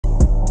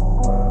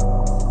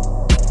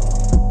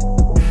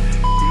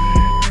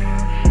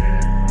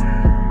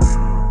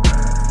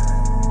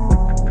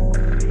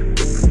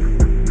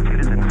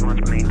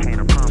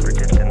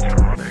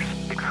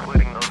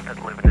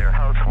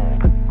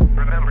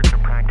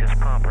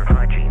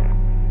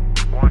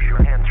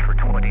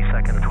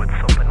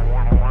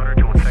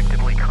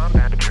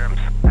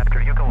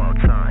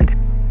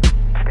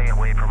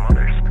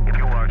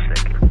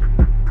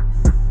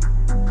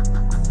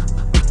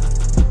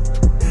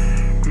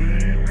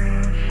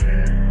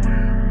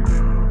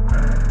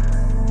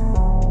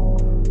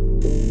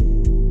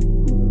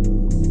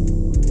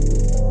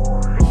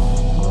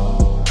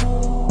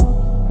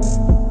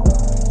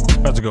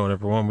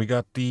everyone, we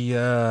got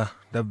the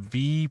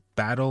V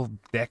battle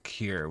deck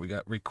here. We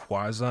got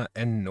Rayquaza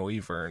and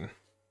Noivern.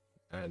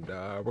 And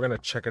we're gonna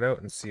check it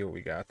out and see what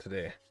we got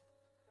today.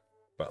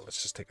 But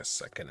let's just take a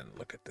second and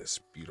look at this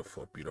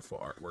beautiful, beautiful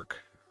artwork.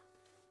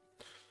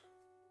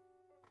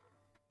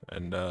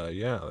 And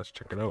yeah, let's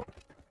check it out.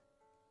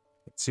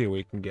 Let's see what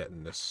we can get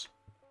in this.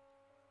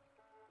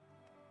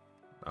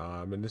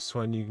 In this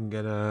one you can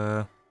get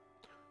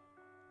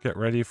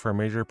ready for a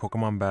major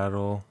Pokemon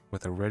battle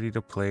with a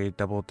ready-to-play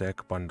double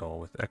deck bundle.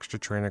 With extra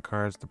trainer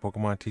cards, the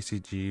Pokemon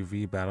TCG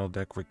V battle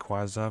deck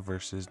Rayquaza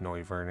vs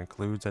Noivern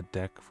includes a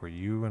deck for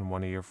you and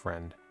one of your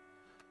friend.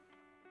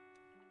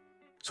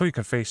 So you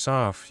can face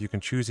off. You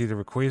can choose either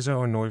Rayquaza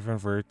or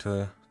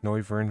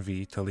Noivern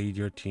V to lead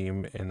your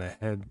team in a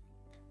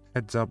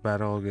heads-up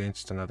battle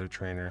against another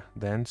trainer.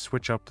 Then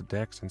switch up the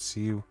decks and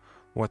see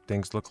what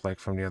things look like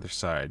from the other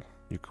side.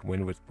 You can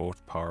win with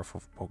both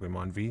powerful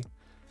Pokemon V.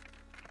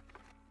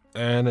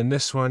 And in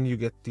this one, you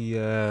get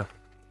the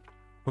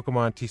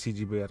Pokemon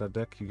TCG battle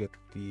deck. You get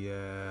the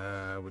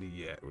what do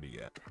you get? What do you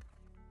get?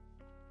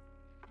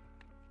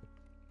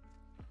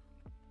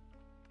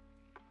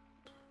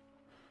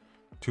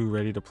 Two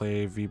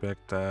ready-to-play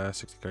V-backed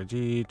 60 cards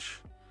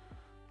each.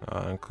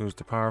 Includes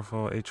the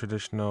powerful 8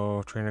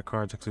 traditional trainer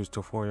cards. Includes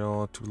 2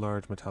 foil, 2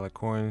 large metallic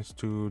coins,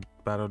 2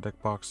 battle deck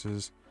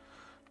boxes,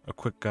 a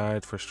quick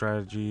guide for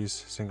strategies,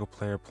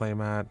 single-player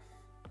playmat.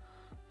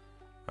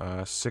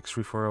 6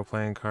 referral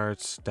playing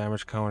cards,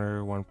 damage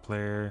counter, 1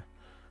 player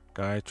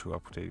guide to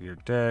update your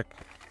deck.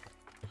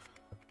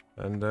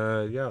 And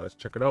yeah, let's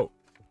check it out.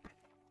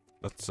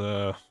 Let's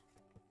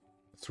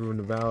ruin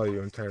the value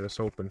and tear this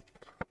open.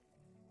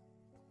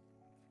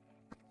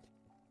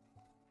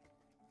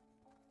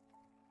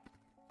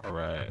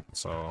 Alright,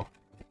 so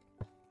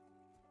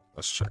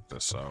let's check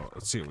this out.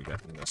 Let's see what we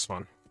got in this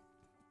one.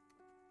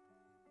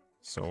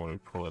 So when we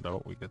pull it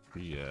out, we get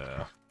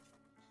the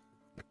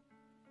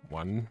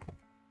one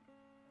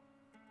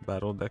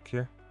battle deck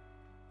here.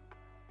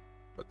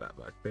 Put that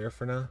back there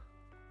for now.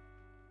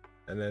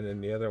 And then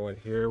in the other one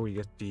here, we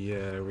get the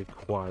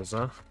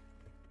Rayquaza.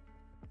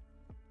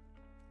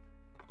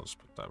 I'll just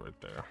put that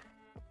right there.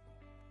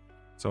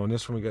 So in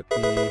this one, we get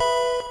the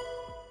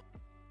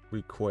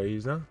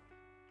Rayquaza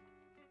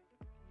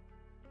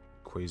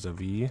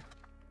V.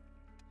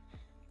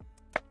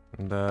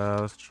 And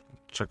let's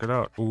check it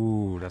out.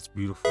 Ooh, that's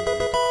beautiful. You get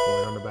the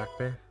coin on the back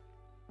there.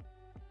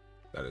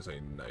 That is a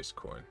nice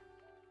coin.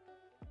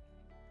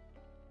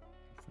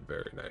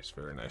 Very nice,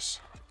 very nice.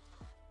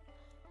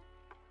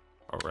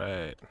 All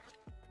right.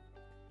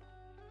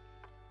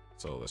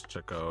 So let's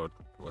check out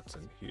what's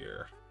in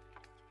here.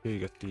 Here you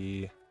get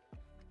the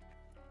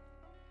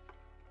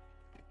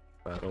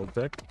battle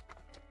deck,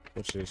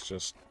 which is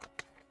just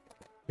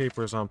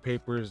papers on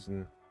papers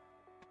and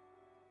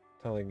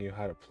telling you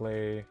how to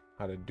play,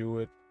 how to do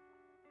it,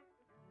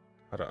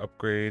 how to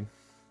upgrade,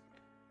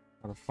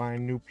 how to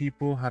find new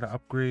people, how to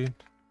upgrade,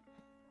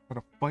 how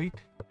to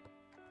fight.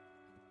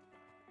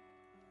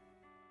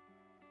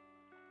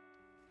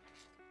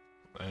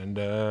 And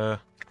yeah,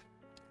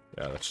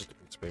 that's just a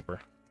piece of paper.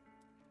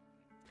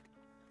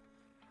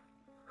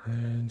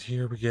 And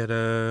here we get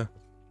I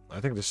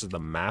think this is the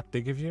map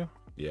they give you.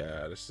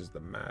 Yeah, this is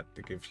the map.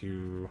 They give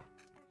you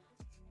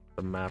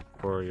the map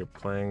for your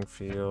playing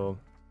field.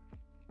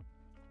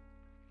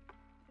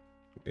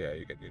 Yeah,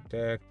 you get your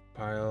deck,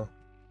 pile,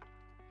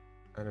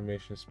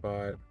 animation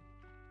spot.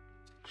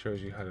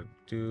 Shows you how to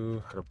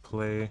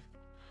play.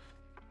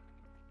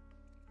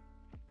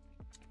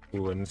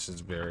 Ooh, and this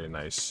is very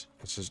nice.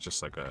 This is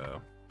just like a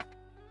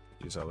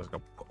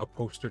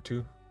poster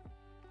too.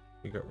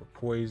 You got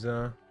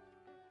Rayquaza,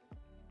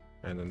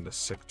 and then the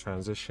sick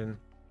transition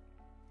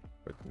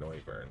with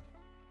Noivern.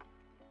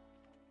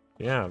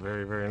 Yeah,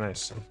 very, very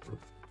nice.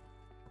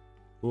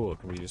 Cool. It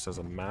can be used as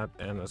a mat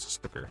and as a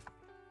sticker.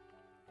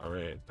 All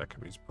right, that can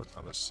be put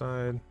on the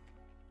side.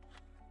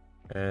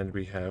 And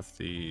we have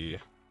the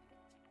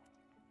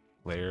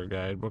player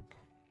guidebook.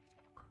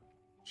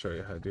 Show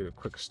you how to do a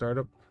quick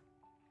startup.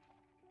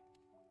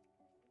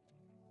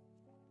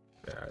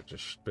 Yeah, it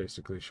just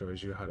basically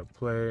shows you how to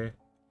play,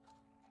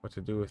 what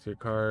to do with your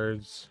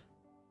cards,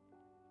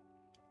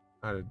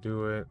 how to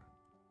do it,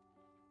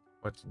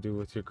 what to do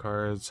with your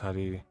cards, how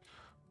to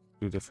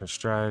do different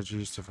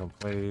strategies, different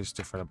plays,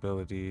 different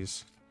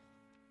abilities,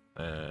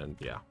 and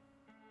yeah.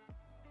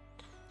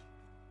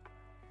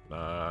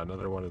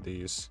 Another one of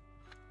these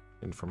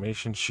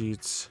information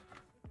sheets,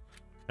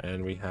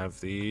 and we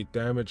have the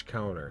damage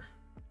counter.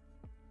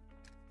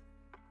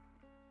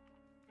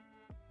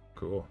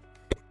 Cool.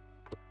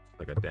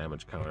 Like a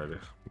damage counter to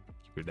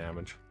keep your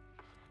damage.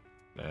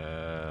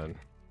 And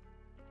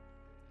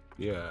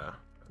yeah,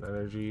 an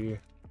energy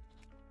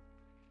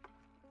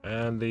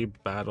and the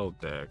battle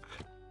deck.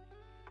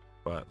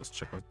 But let's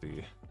check out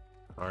the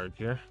card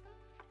here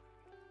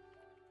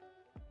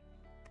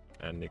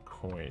and the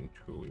coin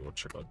too. We will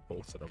check out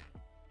both of them.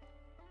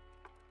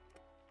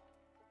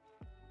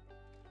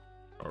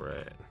 All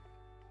right.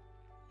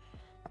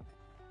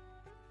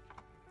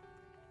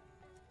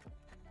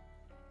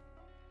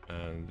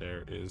 And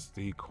there is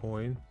the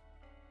coin.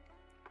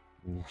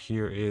 And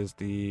here is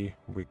the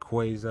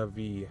Rayquaza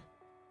V,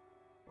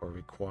 or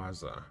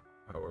Rayquaza,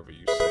 however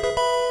you say it.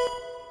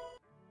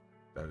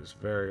 That is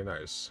very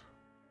nice.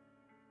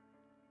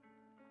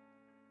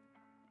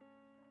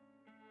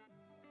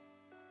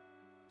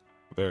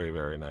 Very,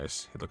 very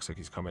nice. It looks like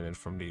he's coming in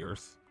from the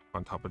earth,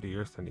 on top of the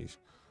earth, and he's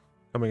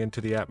coming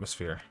into the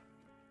atmosphere.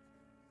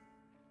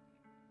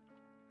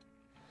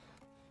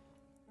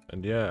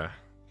 And yeah,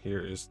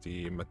 here is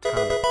the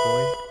metallic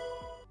coin.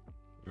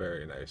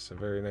 Very nice. A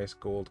very nice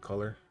gold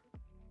color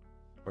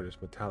for this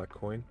metallic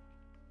coin.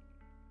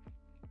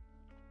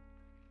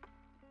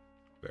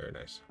 Very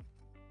nice.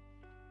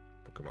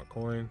 Pokémon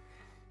coin.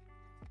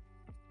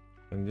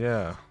 And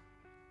yeah,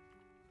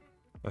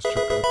 let's check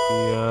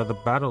out the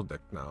battle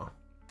deck now.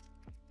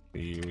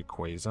 The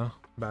Rayquaza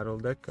battle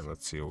deck, and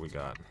let's see what we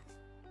got.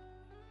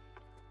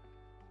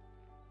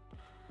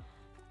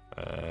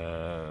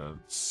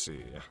 Let's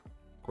see.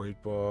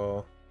 Great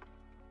Ball,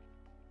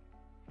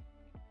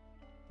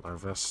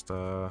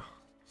 Larvesta,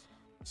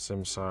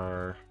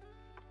 Simsar,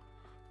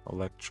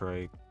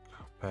 Electric,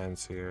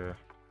 Pansear,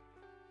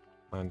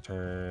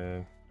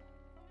 Lantern,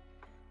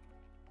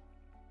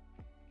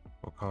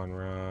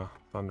 Okanra,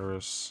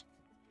 Thundurus,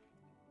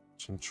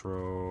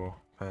 Chintro,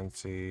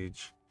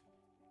 Pansage.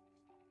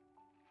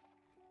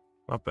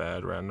 Not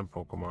bad, random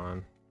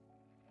Pokemon.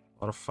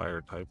 A lot of fire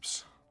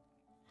types.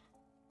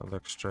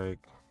 Electric,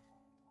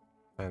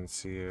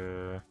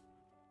 Pansear,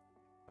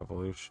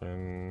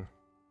 Evolution.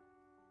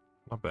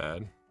 Not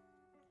bad.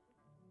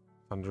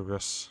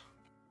 Thundurus.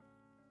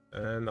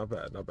 And not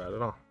bad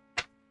at all.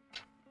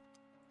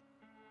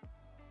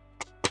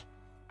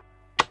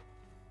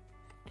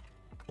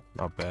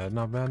 Not bad,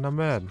 not bad, not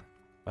bad.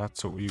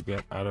 That's what you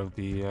get out of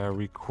the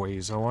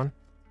Rayquaza one.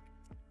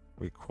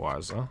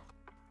 Rayquaza.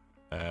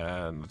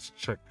 And let's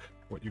check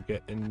what you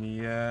get in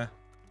the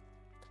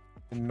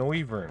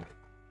Noivern.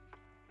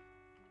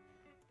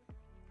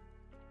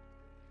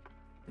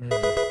 This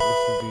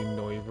is the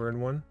Noivern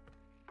one.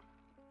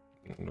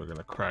 And we're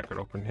gonna crack it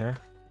open here.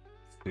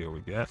 See what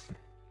we get.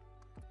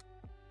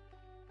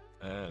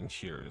 And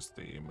here is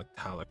the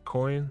metallic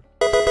coin.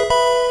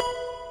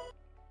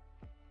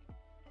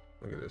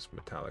 Look at this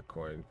metallic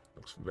coin.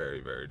 Looks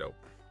very, very dope.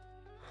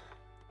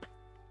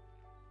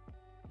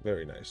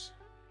 Very nice.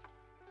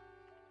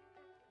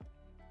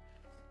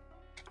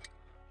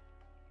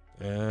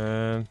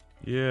 And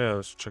yeah,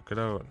 let's check it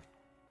out.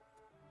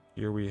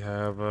 Here we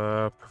have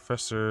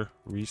Professor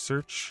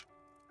Research.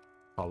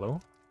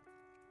 Hollow.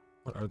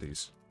 What are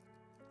these?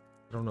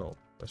 I don't know.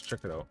 Let's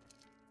check it out.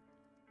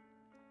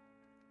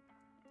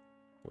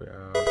 We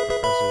have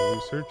Professor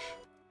Research.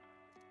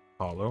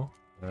 Hollow.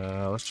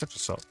 Let's check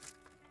this out.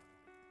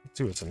 Let's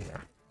see what's in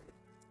here.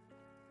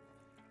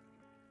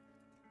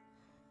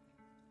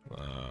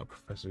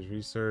 Professor's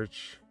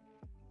Research.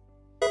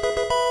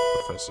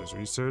 Professor's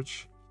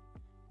Research.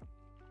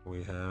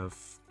 We have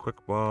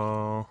Quick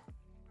Ball.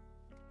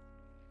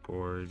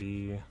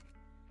 Gordy.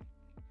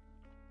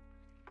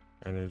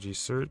 Energy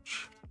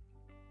Search.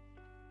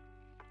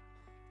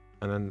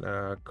 And then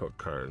code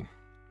card.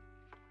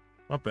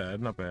 Not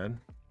bad, not bad.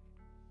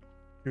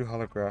 New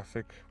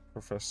holographic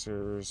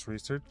Professor's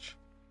Research.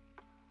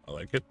 I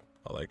like it.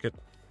 I like it.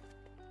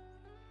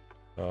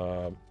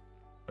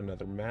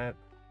 Another mat.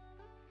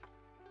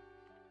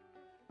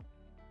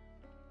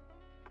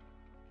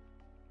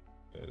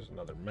 There's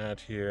another mat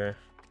here.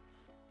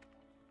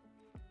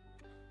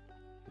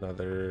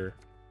 Another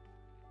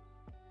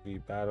V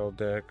battle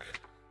deck.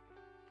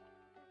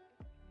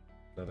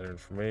 Another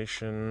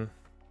information.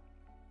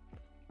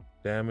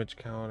 Damage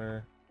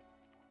counter.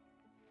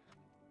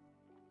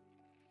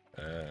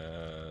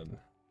 And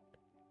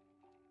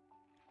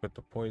put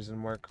the poison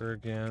marker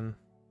again.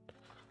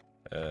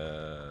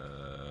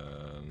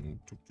 And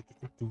put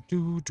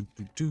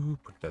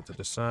that to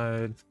the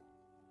side.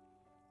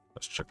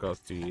 Let's check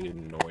out the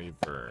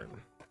Noivern.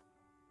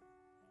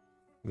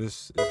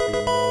 This is the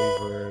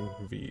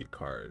Noivern V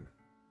card.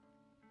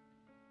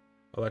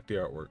 I like the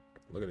artwork.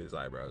 Look at his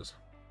eyebrows.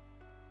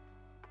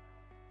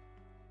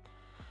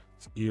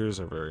 His ears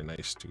are very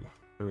nice too.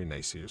 Very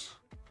nice ears.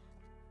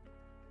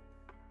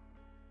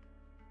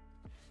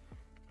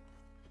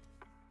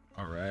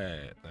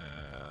 Alright,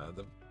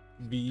 the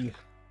V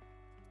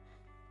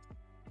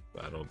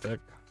battle deck.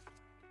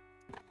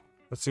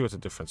 Let's see what the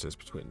difference is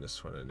between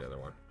this one and the other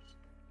one.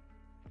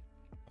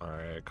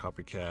 Alright,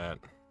 Copycat,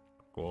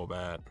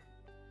 Golbat,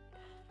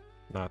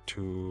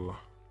 Natu,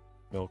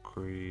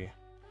 Milcery.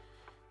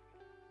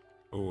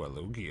 Oh, a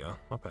Lugia,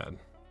 not bad.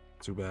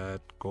 Zubat,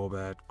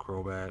 Golbat,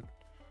 Crobat,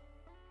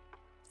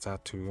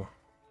 Satu,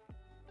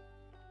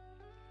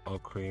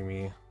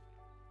 Alcremie,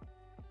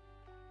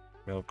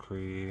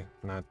 Milcery,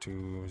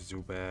 Natu,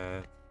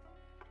 Zubat,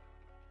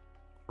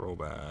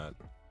 Crobat,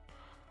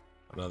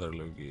 another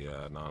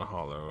Lugia,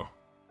 non-hollow,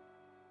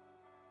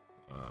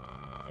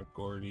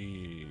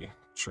 Gordy,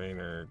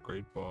 Trainer,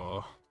 Great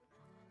Ball,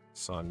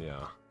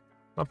 Sonya.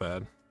 Not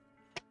bad.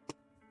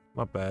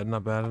 Not bad,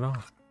 not bad at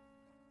all.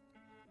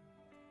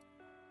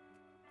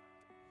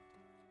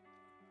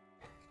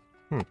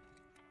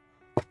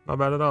 Not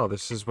bad at all.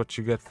 This is what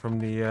you get from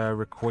the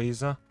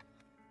Rayquaza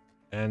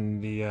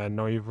and the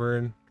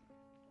Noivern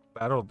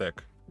battle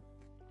deck.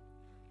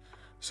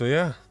 So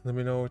yeah, let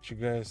me know what you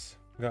guys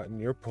got in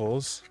your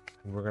pulls.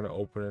 And we're gonna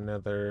open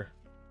another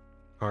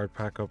card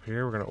pack up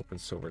here. We're gonna open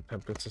Silver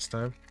Templates this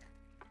time.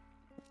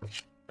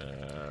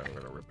 We're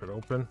gonna rip it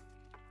open.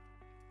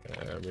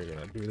 And we're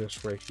gonna do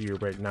this right here,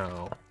 right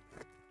now.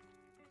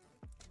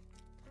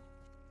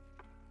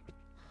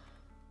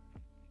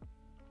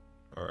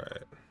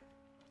 Alright.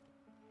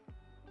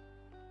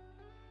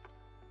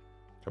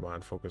 Come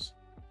on, focus.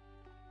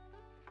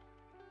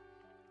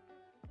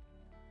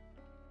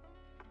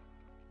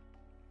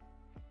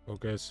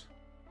 Focus.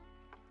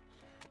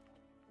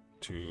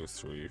 2,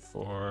 3,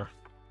 4.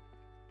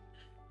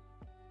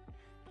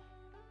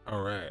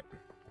 Alright.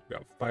 We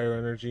got Fire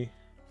Energy.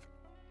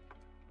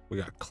 We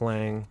got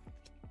Clang,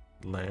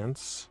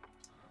 Lance,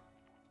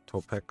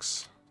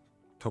 Topex,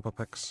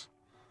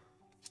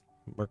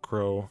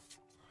 Murkrow,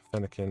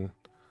 Fennekin,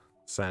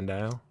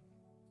 Sandile,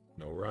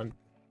 No Run,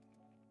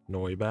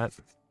 Noibat,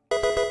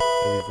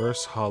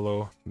 Reverse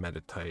Hollow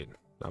Meditite.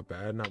 Not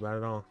bad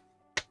at all.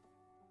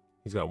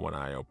 He's got one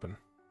eye open.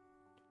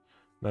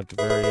 And at the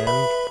very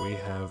end, we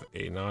have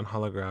a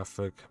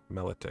non-holographic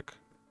Melodic.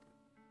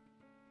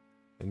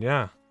 And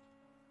yeah,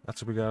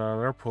 that's what we got out of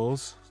our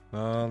pulls.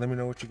 Let me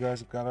know what you guys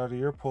have got out of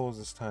your pulls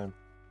this time.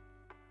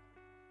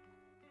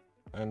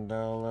 And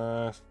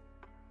I'll,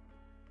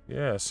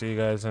 yeah, see you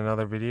guys in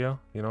another video.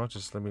 You know,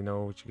 just let me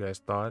know what you guys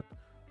thought.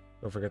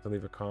 Don't forget to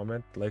leave a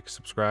comment, like,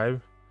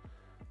 subscribe.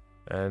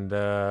 And,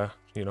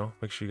 you know,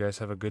 make sure you guys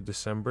have a good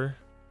December.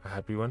 A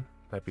happy one.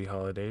 Happy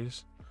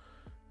holidays.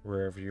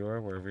 Wherever you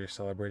are, wherever you're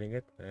celebrating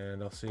it.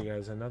 And I'll see you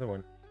guys in another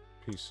one.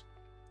 Peace.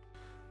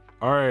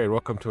 Alright,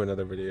 welcome to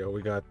another video.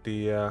 We got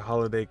the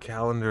holiday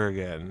calendar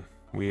again.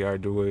 We are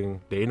doing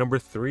day number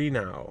 3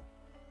 now.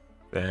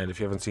 And if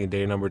you haven't seen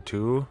day number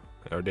 2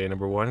 or day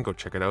number 1, go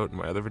check it out in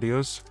my other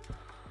videos.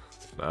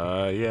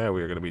 Yeah,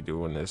 we're going to be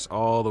doing this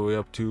all the way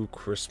up to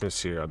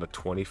Christmas here on the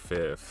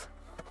 25th.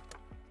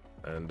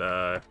 And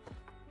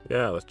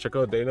yeah, let's check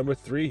out day number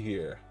 3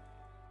 here.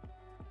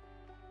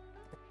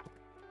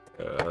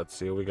 Let's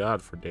see what we got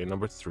for day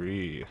number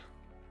 3.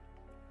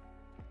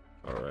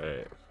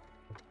 Alright.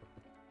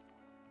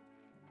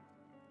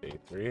 Day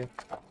 3.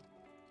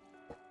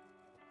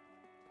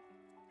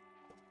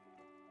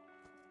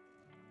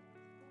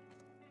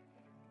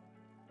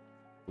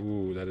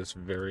 Ooh, that is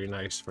very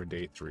nice for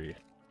day 3.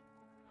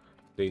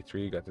 Day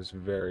 3 got this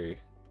very,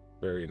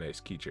 very nice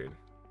keychain.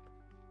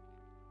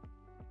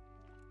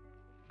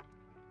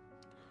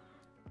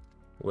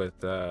 With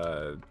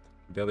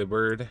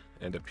Delibird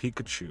and a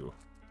Pikachu.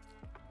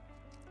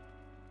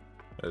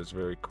 That is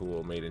very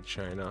cool, made in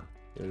China.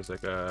 It's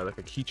like a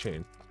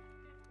keychain.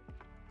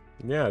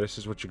 Yeah, this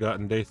is what you got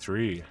in day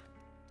 3.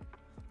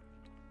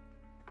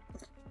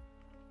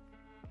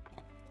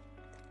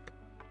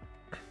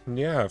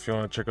 Yeah, if you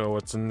want to check out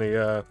what's in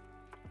the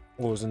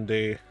what was in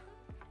day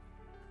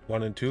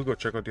 1 and 2, go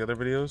check out the other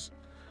videos.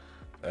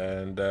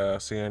 And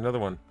see you in another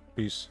one.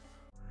 Peace.